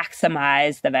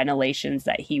maximize the ventilations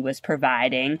that he was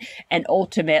providing. And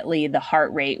ultimately, the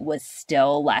heart rate was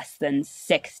still less than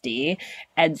 60.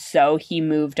 And so he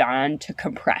moved on to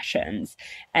compressions.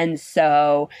 And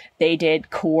so they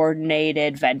did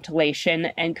coordinated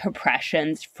ventilation and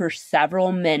compressions for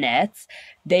several minutes.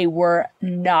 They were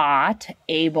not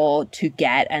able to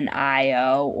get an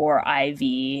IO or IV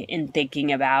in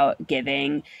thinking about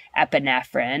giving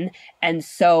epinephrine. And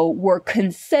so we're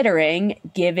considering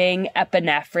giving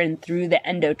epinephrine through the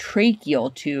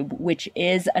endotracheal tube, which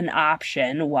is an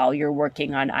option while you're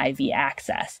working on IV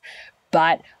access.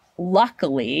 But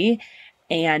luckily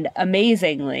and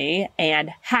amazingly and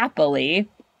happily,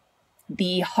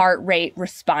 the heart rate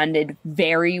responded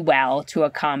very well to a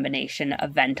combination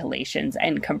of ventilations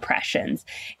and compressions.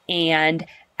 And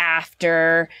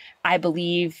after, I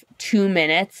believe, 2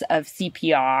 minutes of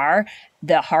CPR,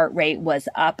 the heart rate was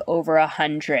up over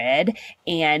 100,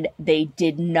 and they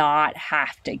did not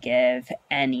have to give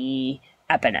any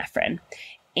epinephrine.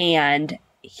 And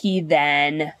he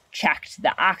then checked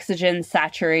the oxygen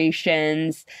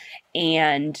saturations,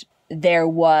 and there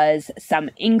was some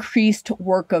increased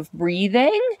work of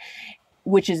breathing,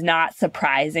 which is not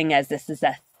surprising as this is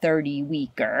a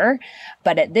 30-weeker.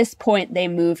 But at this point, they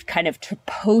moved kind of to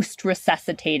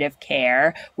post-resuscitative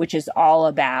care, which is all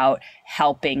about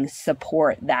helping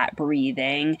support that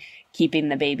breathing, keeping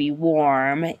the baby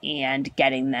warm, and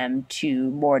getting them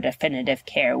to more definitive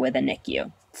care with a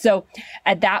NICU. So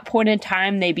at that point in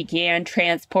time, they began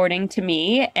transporting to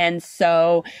me. And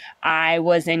so I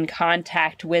was in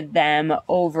contact with them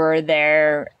over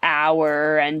their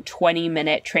hour and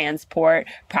 20-minute transport.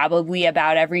 Probably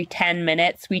about every 10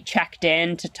 minutes, we checked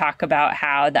in to talk about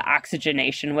how the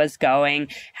oxygenation was going,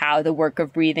 how the work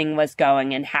of breathing was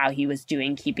going, and how he was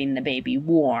doing keeping the baby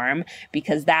warm,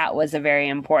 because that was a very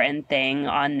important thing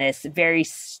on this very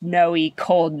snowy,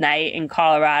 cold night in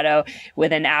Colorado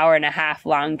with an hour and a half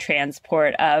long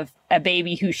transport of a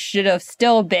baby who should have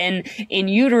still been in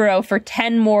utero for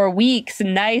 10 more weeks,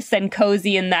 nice and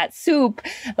cozy in that soup,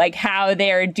 like how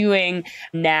they're doing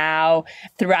now,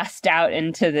 thrust out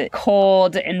into the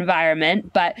cold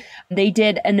environment. But they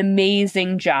did an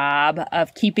amazing job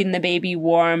of keeping the baby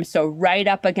warm. So right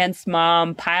up against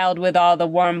mom, piled with all the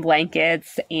warm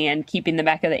blankets and keeping the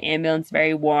back of the ambulance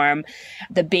very warm.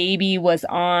 The baby was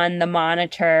on the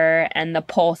monitor and the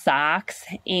pulse ox,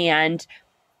 and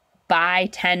by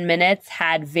 10 minutes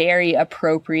had very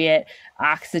appropriate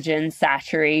oxygen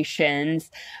saturations,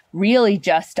 really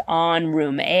just on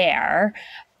room air.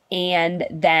 And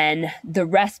then the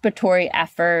respiratory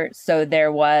effort, so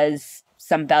there was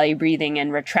some belly breathing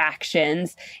and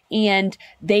retractions. And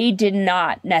they did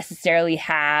not necessarily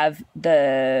have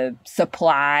the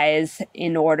supplies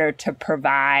in order to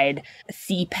provide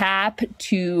CPAP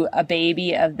to a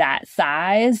baby of that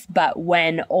size. But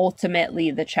when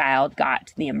ultimately the child got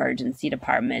to the emergency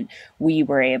department, we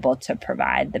were able to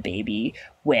provide the baby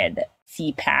with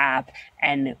CPAP.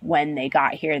 And when they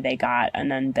got here, they got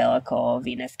an umbilical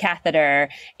venous catheter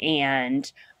and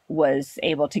was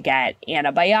able to get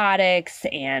antibiotics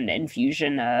and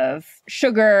infusion of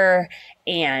sugar.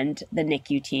 And the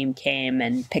NICU team came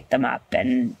and picked them up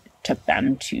and took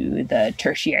them to the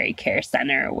tertiary care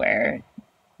center, where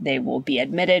they will be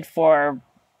admitted for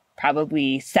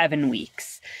probably 7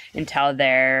 weeks until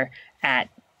they're at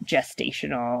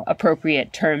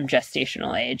appropriate term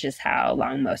gestational age is how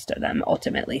long most of them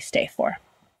ultimately stay for.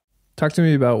 Talk to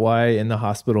me about why in the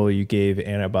hospital you gave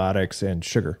antibiotics and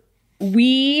sugar.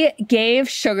 We gave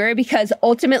sugar because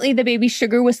ultimately the baby's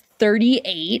sugar was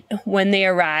 38 when they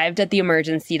arrived at the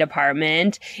emergency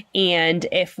department. And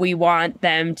if we want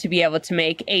them to be able to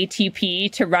make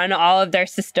ATP to run all of their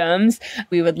systems,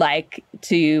 we would like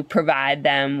to provide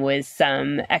them with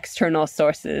some external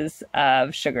sources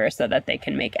of sugar so that they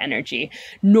can make energy.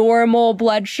 Normal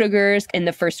blood sugars in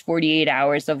the first 48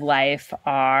 hours of life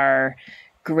are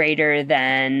greater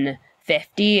than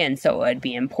 50, and so it would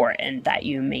be important that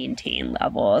you maintain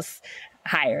levels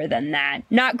higher than that.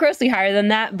 Not grossly higher than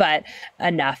that, but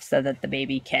enough so that the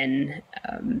baby can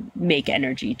make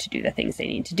energy to do the things they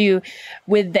need to do.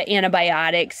 With the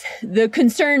antibiotics, the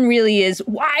concern really is,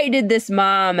 why did this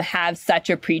mom have such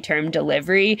a preterm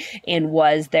delivery? And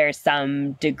was there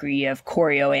some degree of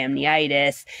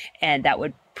chorioamnitis, and that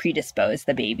would predispose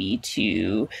the baby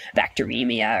to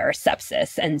bacteremia or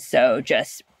sepsis? And so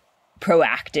just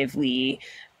proactively,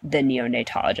 the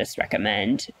neonatologists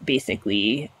recommend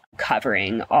basically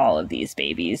covering all of these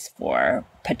babies for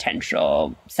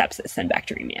potential sepsis and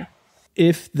bacteremia.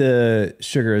 If the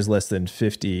sugar is less than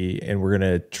 50 and we're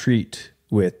going to treat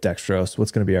with dextrose, what's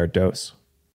going to be our dose?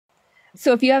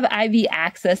 So if you have IV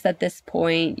access at this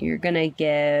point, you're going to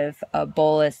give a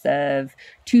bolus of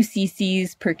 2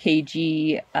 cc's per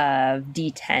kg of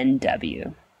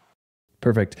D10W.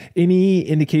 Perfect. Any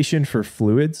indication for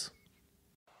fluids?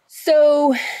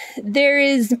 So there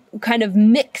is kind of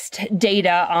mixed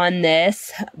data on this,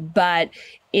 but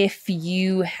if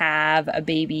you have a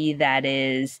baby that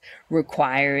is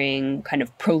requiring kind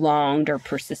of prolonged or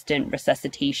persistent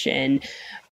resuscitation,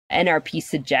 NRP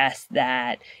suggests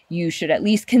that you should at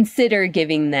least consider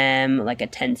giving them like a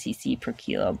 10 cc per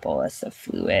kilo bolus of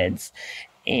fluids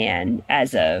and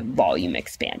as a volume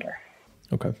expander.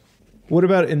 Okay. What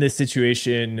about in this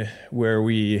situation where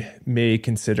we may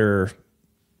consider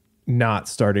not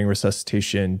starting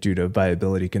resuscitation due to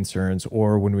viability concerns,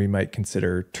 or when we might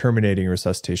consider terminating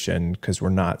resuscitation because we're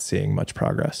not seeing much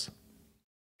progress?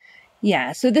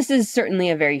 Yeah, so this is certainly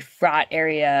a very fraught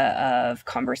area of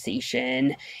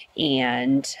conversation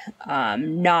and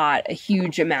not a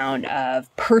huge amount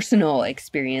of personal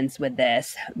experience with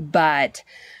this, but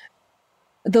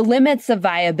the limits of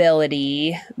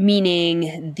viability,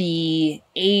 meaning the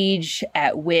age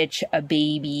at which a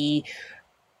baby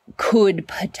could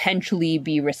potentially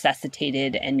be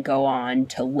resuscitated and go on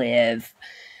to live,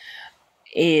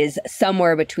 is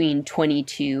somewhere between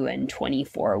 22 and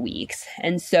 24 weeks.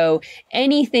 And so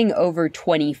anything over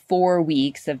 24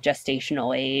 weeks of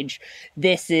gestational age,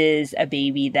 this is a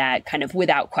baby that kind of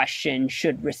without question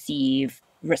should receive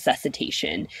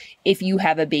resuscitation. If you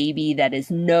have a baby that is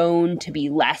known to be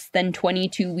less than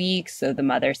 22 weeks, so the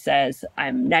mother says,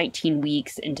 I'm 19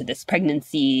 weeks into this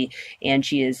pregnancy and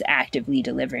she is actively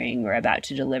delivering or about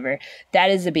to deliver, that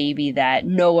is a baby that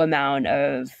no amount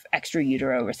of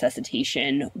extrautero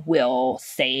resuscitation will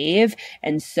save.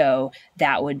 And so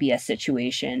that would be a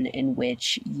situation in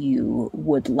which you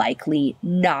would likely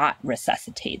not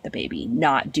resuscitate the baby,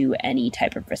 not do any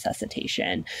type of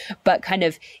resuscitation. But kind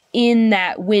of in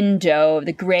that window,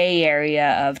 the gray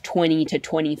area of 20 to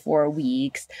 24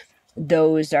 weeks,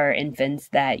 those are infants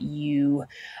that you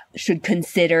should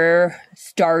consider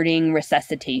starting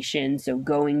resuscitation, so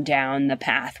going down the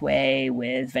pathway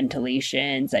with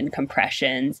ventilations and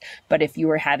compressions. But if you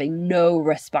are having no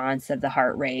response of the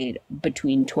heart rate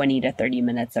between 20 to 30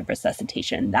 minutes of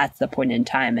resuscitation, that's the point in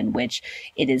time in which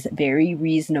it is very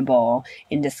reasonable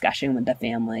in discussion with the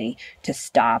family to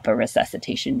stop a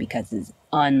resuscitation, because it's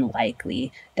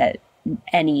unlikely that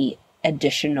any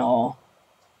additional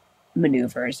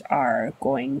maneuvers are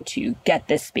going to get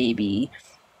this baby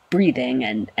breathing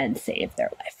and save their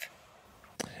life.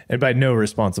 And by no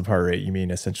responsive heart rate, you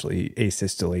mean essentially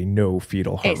asystole, no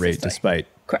fetal heart rate, despite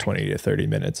Correct. 20 to 30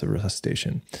 minutes of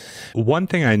resuscitation. One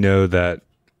thing I know that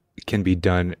can be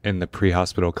done in the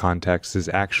pre-hospital context is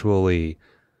actually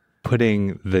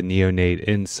putting the neonate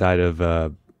inside of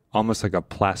almost like a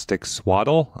plastic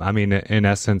swaddle. I mean, in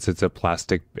essence, it's a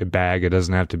plastic bag. It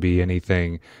doesn't have to be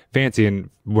anything fancy. And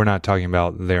we're not talking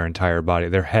about their entire body.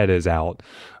 Their head is out,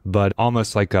 but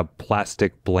almost like a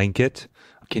plastic blanket.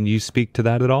 Can you speak to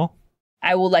that at all?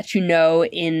 I will let you know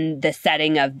in the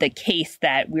setting of the case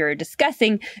that we were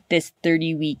discussing, this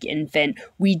 30-week infant,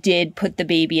 we did put the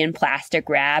baby in plastic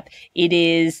wrap. It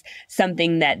is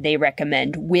something that they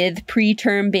recommend with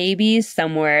preterm babies,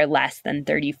 somewhere less than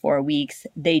 34 weeks.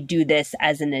 They do this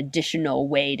as an additional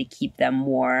way to keep them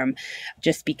warm,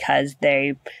 just because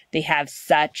they have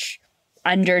such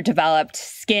underdeveloped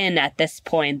skin at this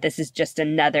point. This is just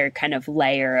another kind of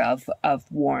layer of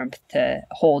warmth to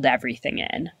hold everything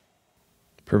in.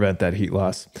 Prevent that heat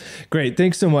loss. Great.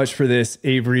 Thanks so much for this,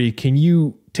 Avery. Can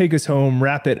you take us home,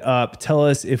 wrap it up, tell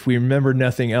us if we remember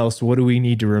nothing else, what do we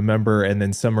need to remember, and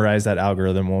then summarize that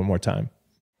algorithm one more time?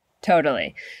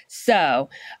 Totally. So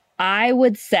I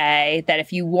would say that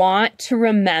if you want to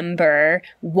remember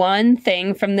one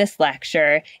thing from this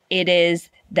lecture, it is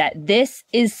that this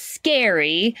is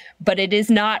scary, but it is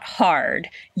not hard.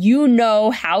 You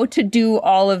know how to do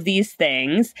all of these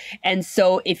things. And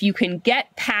so if you can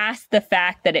get past the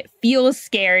fact that it feels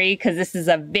scary because this is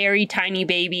a very tiny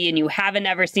baby and you haven't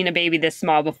ever seen a baby this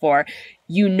small before,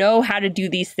 you know how to do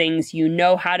these things. You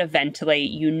know how to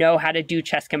ventilate. You know how to do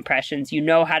chest compressions. You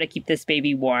know how to keep this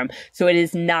baby warm. So it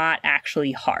is not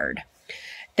actually hard.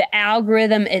 The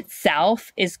algorithm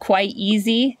itself is quite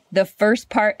easy. The first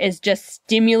part is just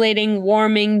stimulating,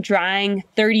 warming, drying,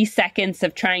 30 seconds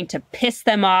of trying to piss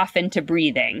them off into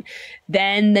breathing.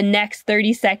 Then the next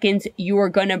 30 seconds, you are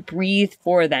going to breathe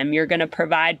for them. You're going to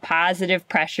provide positive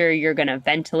pressure. You're going to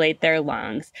ventilate their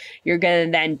lungs. You're going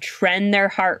to then trend their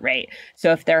heart rate.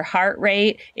 So if their heart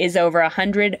rate is over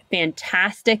 100,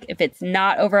 fantastic. If it's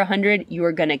not over 100, you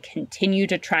are going to continue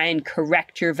to try and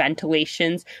correct your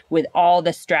ventilations with all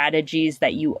the strategies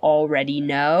that you already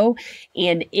know.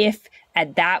 And if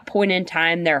at that point in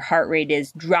time their heart rate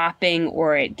is dropping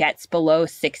or it gets below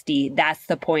 60, that's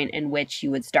the point in which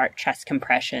you would start chest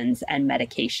compressions and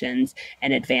medications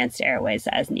and advanced airways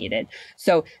as needed.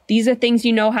 So these are things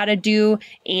you know how to do,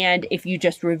 and if you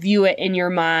just review it in your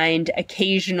mind,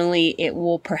 occasionally it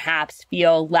will perhaps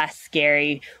feel less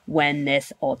scary when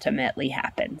this ultimately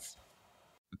happens.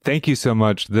 Thank you so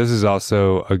much. This is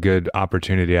also a good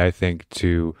opportunity, I think,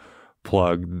 to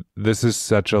plug. This is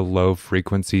such a low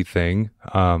frequency thing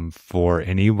for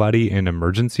anybody in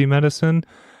emergency medicine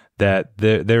that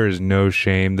there is no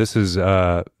shame. This is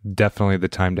definitely the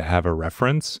time to have a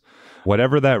reference.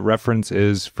 Whatever that reference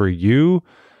is for you,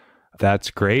 that's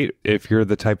great. If you're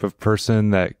the type of person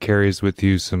that carries with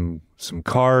you some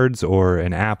cards or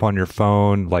an app on your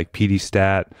phone like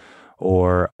PD-Stat,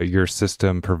 or your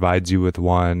system provides you with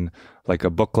one, like a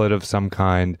booklet of some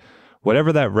kind,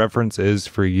 whatever that reference is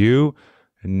for you,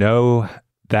 know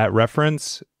that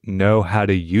reference, know how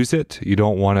to use it. You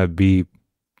don't want to be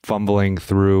fumbling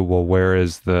through, well, where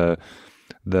is the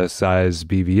size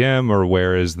BVM, or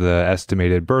where is the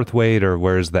estimated birth weight, or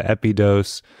where's the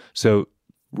epidose. So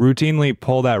routinely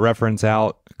pull that reference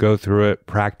out, go through it,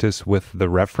 practice with the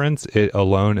reference. It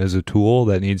alone is a tool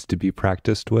that needs to be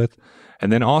practiced with.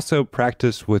 And then also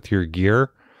practice with your gear.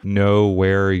 Know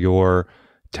where your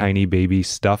tiny baby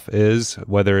stuff is,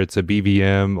 whether it's a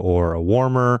BVM or a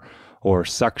warmer or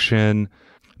suction.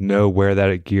 Know where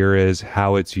that gear is,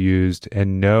 how it's used,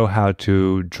 and know how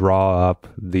to draw up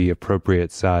the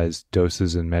appropriate size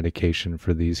doses and medication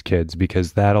for these kids,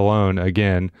 because that alone,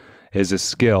 again, is a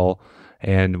skill.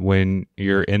 And when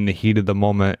you're in the heat of the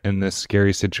moment in this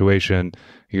scary situation,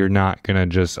 you're not going to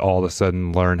just all of a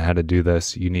sudden learn how to do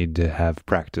this. You need to have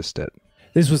practiced it.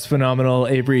 This was phenomenal,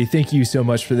 Avery. Thank you so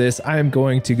much for this. I am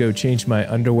going to go change my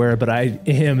underwear, but I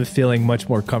am feeling much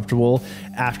more comfortable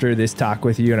after this talk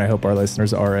with you, and I hope our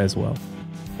listeners are as well.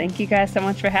 Thank you guys so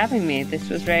much for having me. This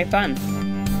was very fun.